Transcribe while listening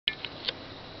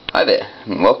Hi there,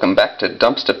 and welcome back to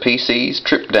Dumpster PC's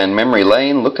trip down memory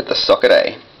lane look at the socket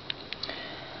A.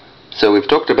 So we've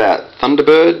talked about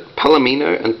Thunderbird,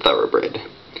 Palomino and Thoroughbred,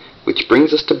 which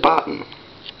brings us to Barton.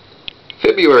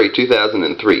 February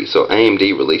 2003 saw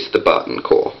AMD release the Barton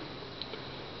core.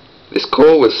 This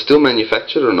core was still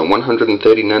manufactured on a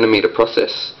 130nm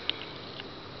process,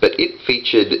 but it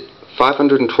featured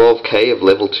 512K of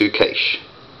level 2 cache.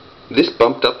 This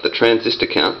bumped up the transistor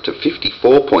count to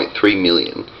 54.3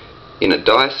 million in a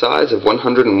die size of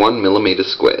 101mm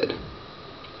squared.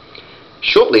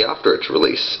 Shortly after its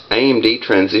release, AMD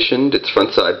transitioned its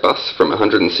frontside bus from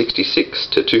 166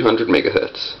 to 200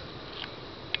 MHz.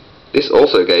 This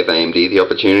also gave AMD the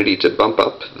opportunity to bump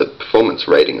up the performance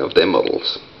rating of their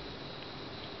models.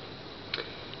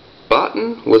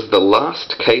 Barton was the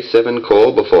last K7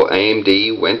 core before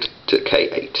AMD went to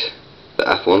K8, the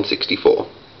Athlon 64.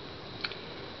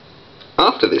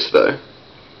 After this, though,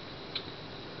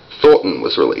 Thornton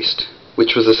was released,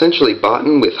 which was essentially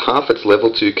Barton with half its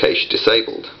level 2 cache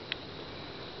disabled,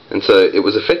 and so it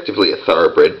was effectively a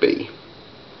Thoroughbred B.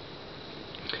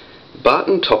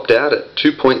 Barton topped out at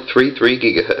 2.33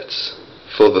 GHz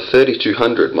for the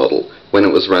 3200 model when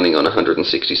it was running on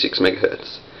 166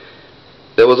 MHz.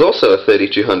 There was also a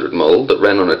 3200 model that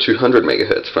ran on a 200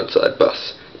 MHz frontside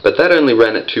bus, but that only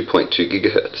ran at 2.2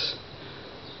 GHz.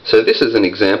 So this is an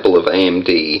example of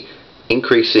AMD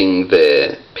increasing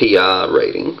their PR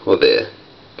rating, or their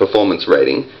performance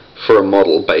rating, for a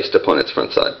model based upon its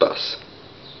frontside bus.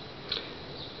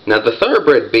 Now the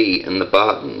Thoroughbred B and the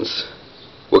Bartons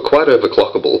were quite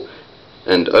overclockable,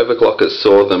 and overclockers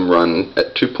saw them run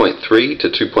at 2.3 to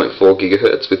 2.4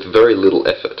 GHz with very little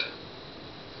effort.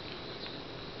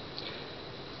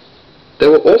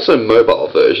 There were also mobile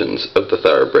versions of the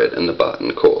Thoroughbred and the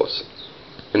Barton cores,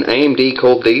 and AMD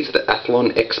called these the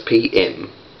Athlon XP.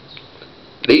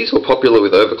 These were popular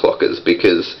with overclockers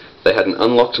because they had an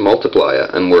unlocked multiplier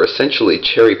and were essentially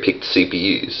cherry-picked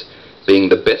CPUs, being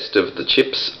the best of the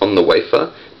chips on the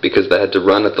wafer because they had to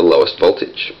run at the lowest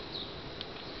voltage.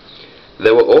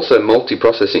 There were also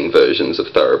multi-processing versions of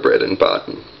Thoroughbred and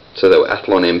Barton, so there were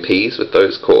Athlon MPs with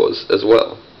those cores as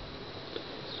well.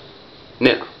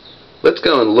 Now, let's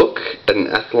go and look at an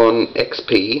Athlon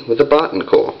XP with a Barton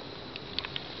core.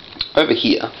 Over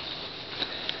here,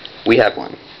 we have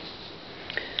one.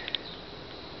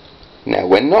 Now,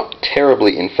 we're not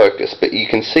terribly in focus, but you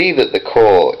can see that the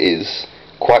core is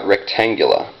quite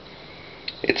rectangular.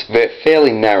 It's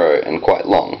fairly narrow and quite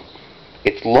long.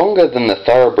 It's longer than the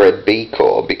Thoroughbred B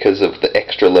core because of the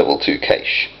extra level 2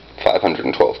 cache,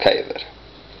 512K of it.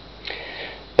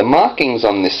 The markings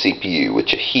on this CPU,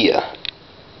 which are here,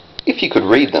 if you could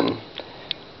read them,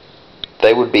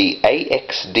 they would be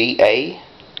AXDA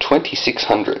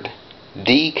 2600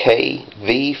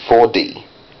 DKV4D.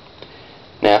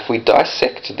 Now if we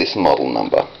dissect this model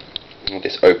number, or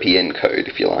this OPN code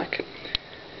if you like,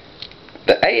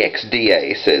 the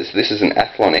AXDA says this is an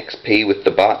Athlon XP with the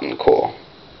Barton core.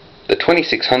 The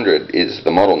 2600 is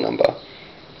the model number,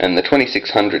 and the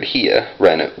 2600 here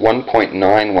ran at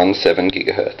 1.917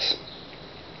 GHz.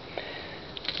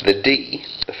 The D,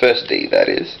 the first D that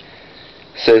is,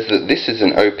 says that this is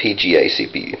an OPGA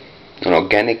CPU, an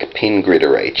organic pin grid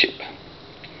array chip.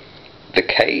 The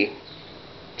K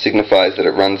signifies that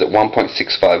it runs at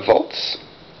 1.65 volts.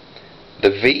 The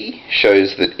V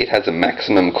shows that it has a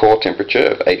maximum core temperature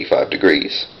of 85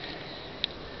 degrees.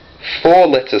 4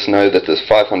 lets us know that there's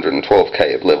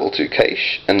 512K of level 2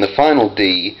 cache, and the final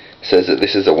D says that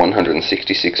this is a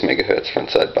 166 MHz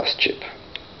frontside bus chip.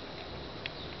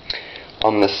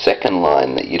 On the second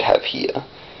line that you'd have here,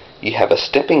 you have a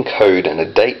stepping code and a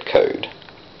date code.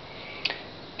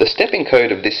 The stepping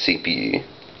code of this CPU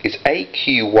is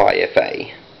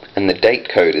AQYFA, and the date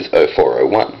code is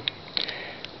 0401.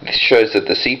 This shows that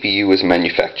the CPU was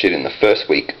manufactured in the first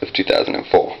week of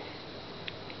 2004.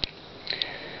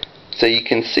 So you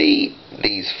can see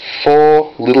these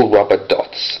 4 little rubber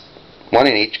dots, one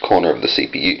in each corner of the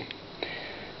CPU.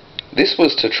 This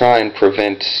was to try and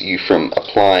prevent you from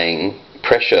applying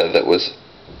pressure that was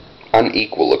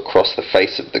unequal across the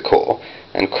face of the core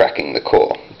and cracking the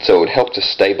core, so it would help to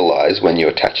stabilize when you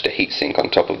attached a heatsink on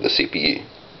top of the CPU.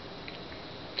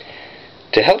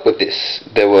 To help with this,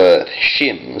 there were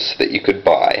shims that you could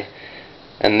buy,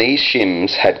 and these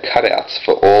shims had cutouts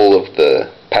for all of the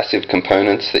passive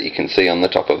components that you can see on the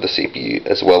top of the CPU,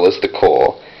 as well as the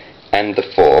core and the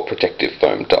 4 protective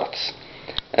foam dots,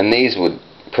 and these would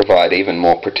provide even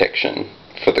more protection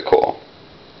for the core.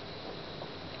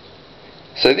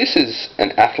 So this is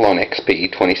an Athlon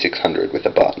XP 2600 with a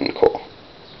Barton core,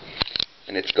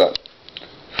 and it's got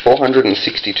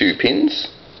 462 pins,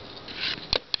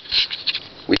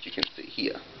 which you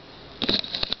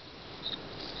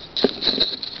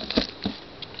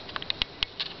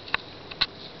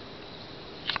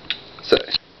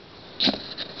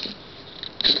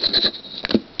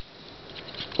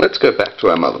go back to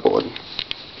our motherboard.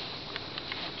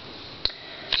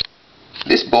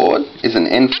 This board is an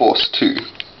nForce 2,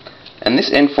 and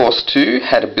this nForce 2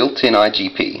 had a built-in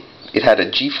IGP. It had a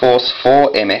GeForce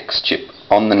 4MX chip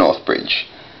on the north bridge,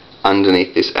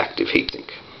 underneath this active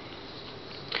heatsink.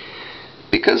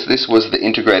 Because this was the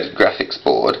integrated graphics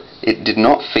board, it did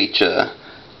not feature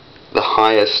the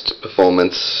highest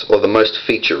performance, or the most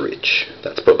feature-rich,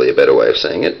 that's probably a better way of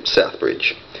saying it, south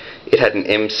bridge. It had an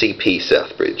MCP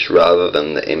south bridge rather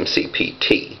than the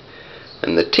MCP-T,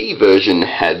 and the T version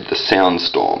had the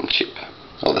Soundstorm chip,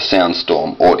 or the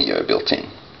Soundstorm audio built in.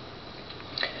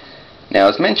 Now,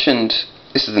 as mentioned,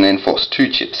 this is an nForce 2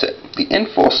 chipset. The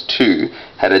nForce 2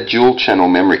 had a dual-channel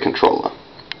memory controller.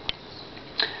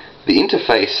 The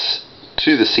interface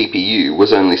to the CPU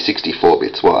was only 64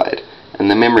 bits wide, and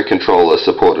the memory controller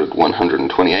supported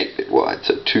 128-bit wide,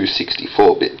 so two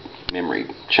 64-bit memory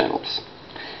channels.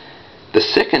 The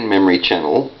second memory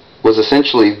channel was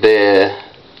essentially there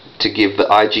to give the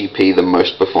IGP the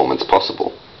most performance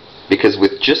possible, because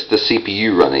with just the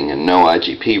CPU running and no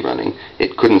IGP running,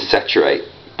 it couldn't saturate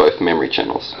both memory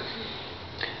channels.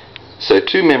 So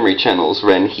two memory channels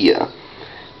ran here,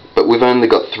 but we've only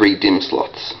got 3 DIMM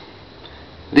slots.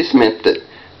 This meant that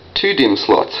 2 DIMM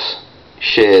slots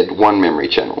shared 1 memory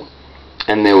channel,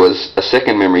 and there was a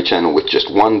second memory channel with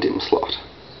just 1 DIMM slot.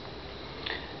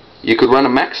 You could run a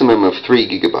maximum of 3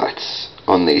 GB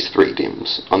on these 3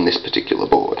 DIMMs on this particular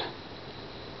board.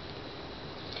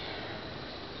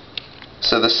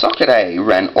 So the socket A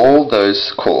ran all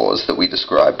those cores that we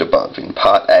described above. In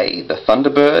part A, the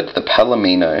Thunderbird, the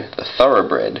Palomino, the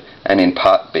Thoroughbred, and in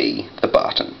part B, the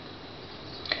Barton.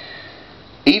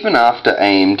 Even after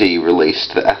AMD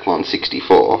released the Athlon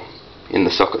 64 in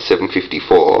the socket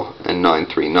 754 and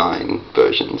 939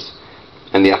 versions,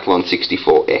 and the Athlon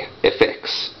 64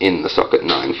 FX in the socket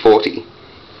 940,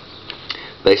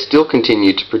 they still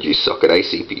continued to produce socket A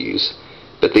CPUs,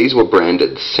 but these were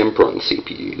branded Sempron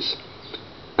CPUs,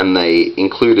 and they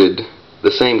included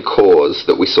the same cores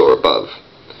that we saw above.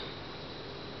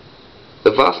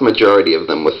 The vast majority of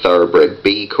them were Thoroughbred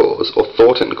B cores, or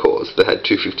Thornton cores, that had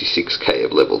 256K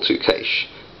of level 2 cache,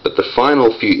 but the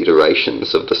final few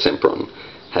iterations of the Sempron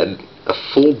had a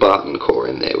full Barton core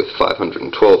in there with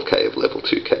 512K of level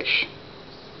 2 cache.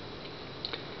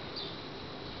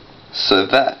 So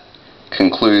that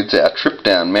concludes our trip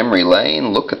down memory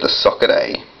lane look at the socket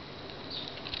A.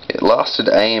 It lasted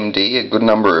AMD a good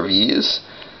number of years,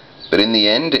 but in the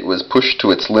end it was pushed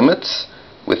to its limits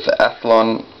with the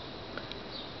Athlon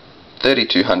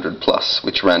 3200 Plus,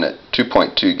 which ran at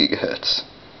 2.2 GHz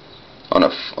on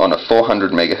a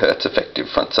 400 MHz effective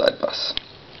frontside bus.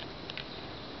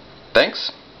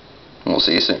 Thanks, and we'll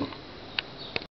see you soon.